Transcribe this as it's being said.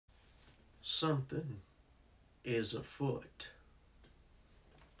Something is afoot.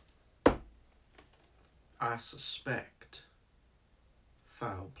 I suspect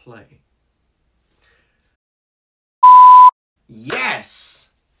foul play.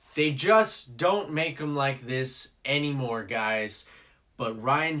 Yes! They just don't make them like this anymore, guys. But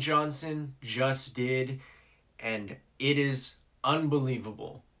Rian Johnson just did, and it is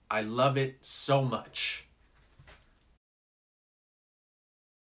unbelievable. I love it so much.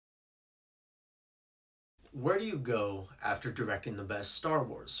 Where do you go after directing the best Star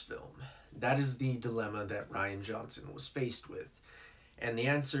Wars film? That is the dilemma that Rian Johnson was faced with. And the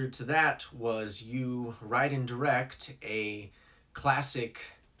answer to that was you write and direct a classic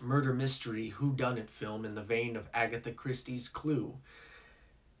murder mystery whodunit film in the vein of Agatha Christie's Clue.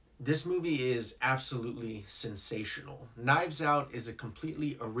 This movie is absolutely sensational. Knives Out is a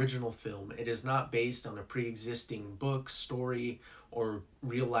completely original film. It is not based on a pre-existing book, story, or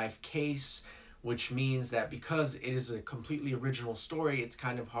real-life case, which means that because it is a completely original story, it's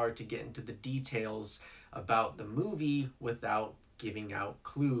kind of hard to get into the details about the movie without giving out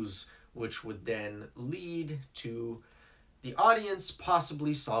clues, which would then lead to the audience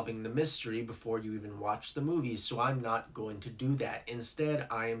possibly solving the mystery before you even watch the movie. So I'm not going to do that. Instead,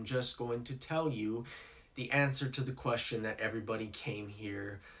 I am just going to tell you the answer to the question that everybody came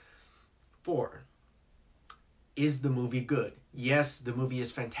here for. Is the movie good? Yes, the movie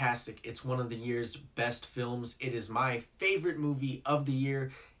is fantastic. It's one of the year's best films. It is my favorite movie of the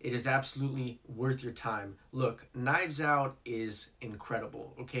year. It is absolutely worth your time. Look, Knives Out is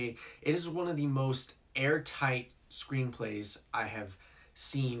incredible, okay? It is one of the most airtight screenplays I have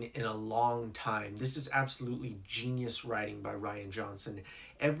seen in a long time. This is absolutely genius writing by Rian Johnson.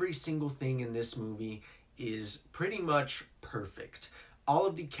 Every single thing in this movie is pretty much perfect. All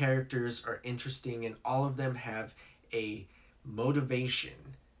of the characters are interesting and all of them have a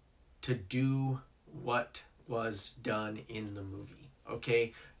motivation to do what was done in the movie,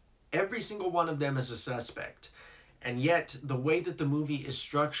 okay? Every single one of them is a suspect. And yet, the way that the movie is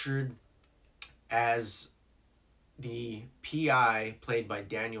structured, as the PI, played by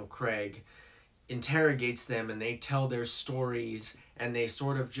Daniel Craig, interrogates them and they tell their stories and they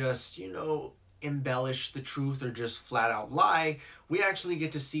sort of just, embellish the truth or just flat out lie, we actually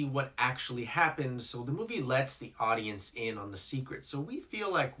get to see what actually happened. So the movie lets the audience in on the secret. So we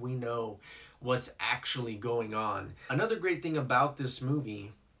feel like we know what's actually going on. Another great thing about this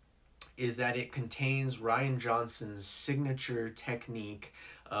movie is that it contains Rian Johnson's signature technique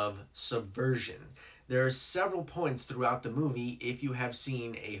of subversion. There are several points throughout the movie, if you have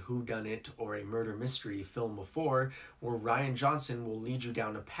seen a whodunit or a murder mystery film before, where Rian Johnson will lead you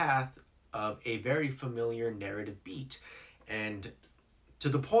down a path of a very familiar narrative beat. And to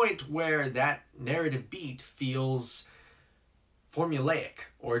the point where that narrative beat feels formulaic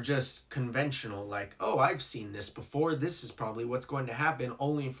or just conventional, like, oh, I've seen this before, this is probably what's going to happen,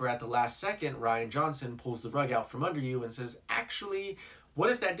 only for at the last second, Rian Johnson pulls the rug out from under you and says, actually, what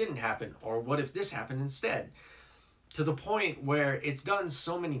if that didn't happen? Or what if this happened instead? To the point where it's done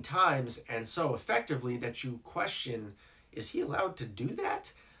so many times and so effectively that you question, is he allowed to do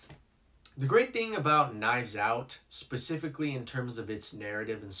that? The great thing about Knives Out, specifically in terms of its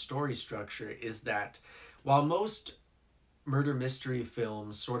narrative and story structure, is that while most murder mystery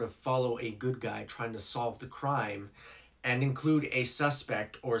films sort of follow a good guy trying to solve the crime and include a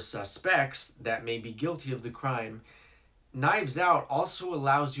suspect or suspects that may be guilty of the crime, Knives Out also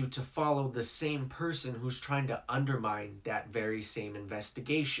allows you to follow the same person who's trying to undermine that very same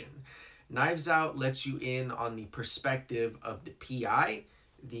investigation. Knives Out lets you in on the perspective of the PI,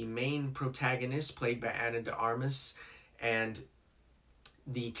 the main protagonist, played by Ana de Armas, and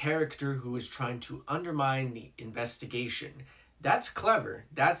the character who is trying to undermine the investigation. That's clever.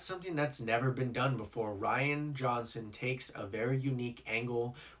 That's something that's never been done before. Rian Johnson takes a very unique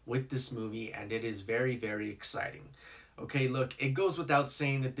angle with this movie, and it is very, very exciting. Okay, look, it goes without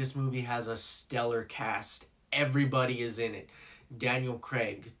saying that this movie has a stellar cast. Everybody is in it. Daniel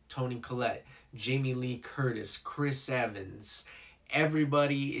Craig, Toni Collette, Jamie Lee Curtis, Chris Evans.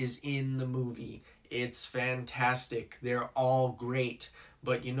 Everybody is in the movie. It's fantastic. They're all great.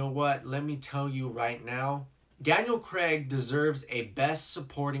 But you know what? Let me tell you right now, Daniel Craig deserves a Best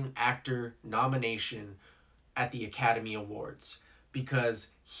Supporting Actor nomination at the Academy Awards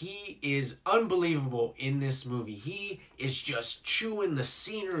because he is unbelievable in this movie. He is just chewing the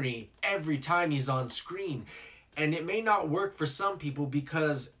scenery every time he's on screen. And it may not work for some people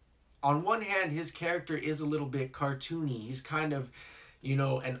because on one hand, his character is a little bit cartoony. He's kind of,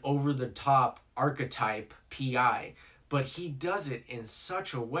 an over-the-top archetype PI. but he does it in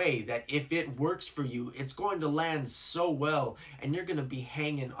such a way that if it works for you, it's going to land so well, and you're going to be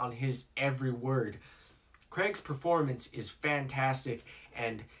hanging on his every word. Craig's performance is fantastic,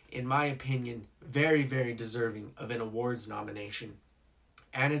 and in my opinion, very, very deserving of an awards nomination.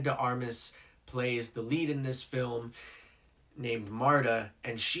 Ana de Armas plays the lead in this film, named Marta,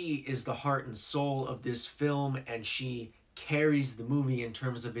 and she is the heart and soul of this film, and she carries the movie in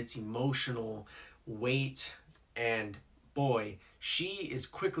terms of its emotional weight, and boy, she is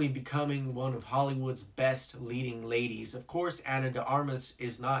quickly becoming one of Hollywood's best leading ladies. Of course, Ana de Armas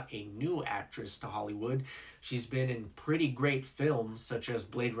is not a new actress to Hollywood. She's been in pretty great films such as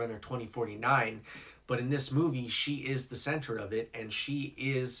Blade Runner 2049, but in this movie, she is the center of it, and she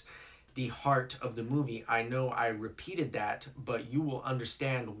is the heart of the movie. I know I repeated that, but you will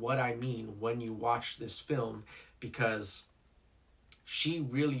understand what I mean when you watch this film, because she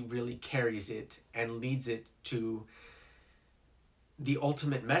really, really carries it and leads it to the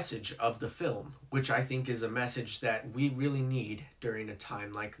ultimate message of the film, which I think is a message that we really need during a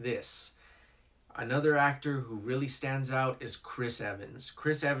time like this. Another actor who really stands out is Chris Evans.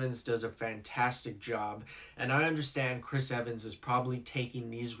 Chris Evans does a fantastic job, and I understand Chris Evans is probably taking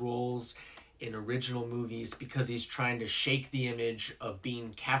these roles in original movies because he's trying to shake the image of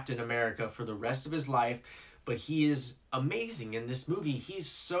being Captain America for the rest of his life, but he is amazing in this movie. He's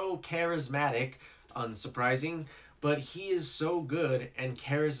so charismatic, unsurprising, but he is so good and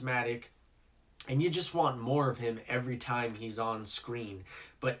charismatic, and you just want more of him every time he's on screen.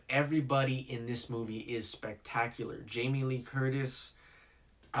 But everybody in this movie is spectacular. Jamie Lee Curtis,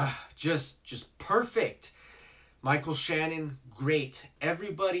 just perfect. Michael Shannon, great.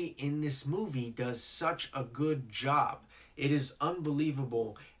 Everybody in this movie does such a good job. It is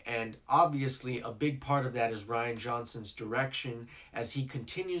unbelievable, and obviously a big part of that is Rian Johnson's direction, as he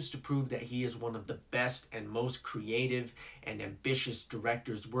continues to prove that he is one of the best and most creative and ambitious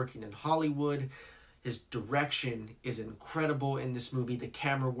directors working in Hollywood. His direction is incredible in this movie. The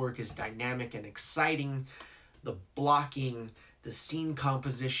camera work is dynamic and exciting. The blocking, the scene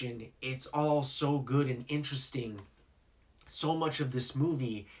composition, it's all so good and interesting. So much of this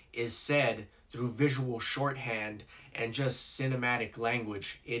movie is said through visual shorthand and just cinematic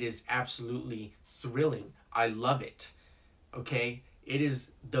language. It is absolutely thrilling. I love it. Okay? It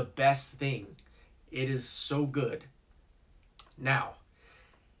is the best thing. It is so good. Now,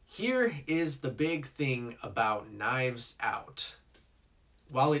 here is the big thing about Knives Out.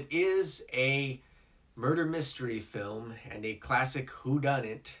 While it is a murder mystery film and a classic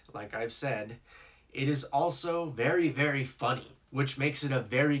whodunit, like I've said, it is also very, very funny, which makes it a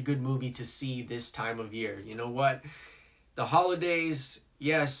very good movie to see this time of year. You know what? The holidays,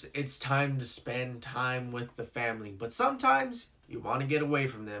 yes, it's time to spend time with the family, but sometimes you want to get away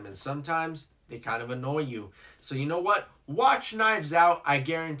from them, and sometimes they kind of annoy you. So you know what? Watch Knives Out. I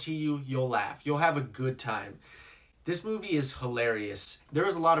guarantee you, you'll laugh. You'll have a good time. This movie is hilarious. There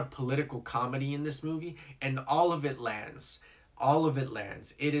is a lot of political comedy in this movie, and all of it lands. All of it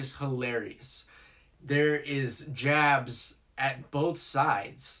lands. It is hilarious. There is jabs at both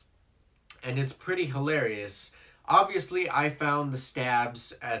sides, and it's pretty hilarious. Obviously, I found the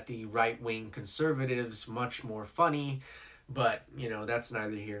stabs at the right-wing conservatives much more funny, but, you know, that's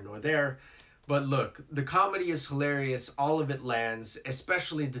neither here nor there. But look, the comedy is hilarious. All of it lands,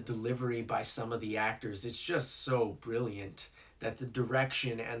 especially the delivery by some of the actors. It's just so brilliant that the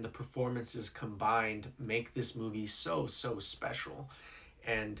direction and the performances combined make this movie so, so special.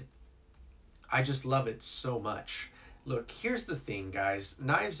 And I just love it so much. Look, here's the thing, guys.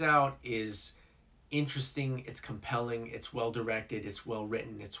 Knives Out is interesting, it's compelling, it's well directed, it's well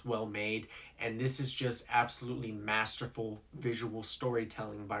written, it's well made, and this is just absolutely masterful visual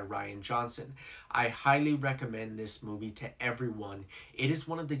storytelling by Rian Johnson. I highly recommend this movie to everyone. It is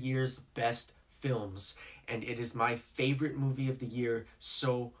one of the year's best films, and it is my favorite movie of the year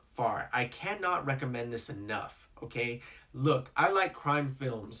so far. I cannot recommend this enough, okay? Look, I like crime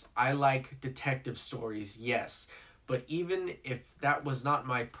films, I like detective stories, yes, but even if that was not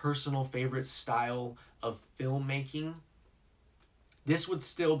my personal favorite style of filmmaking, this would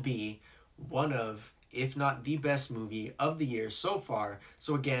still be one of, if not the best movie of the year so far.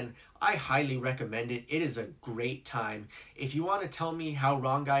 So again, I highly recommend it. It is a great time. If you want to tell me how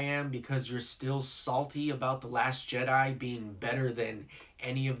wrong I am because you're still salty about The Last Jedi being better than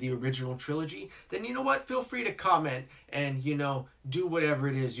any of the original trilogy, then you know what? Feel free to comment and, you know, do whatever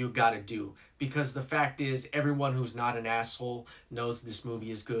it is you gotta do. Because the fact is, everyone who's not an asshole knows this movie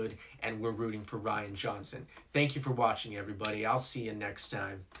is good, and we're rooting for Rian Johnson. Thank you for watching, everybody. I'll see you next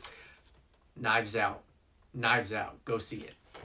time. Knives Out. Knives Out. Go see it.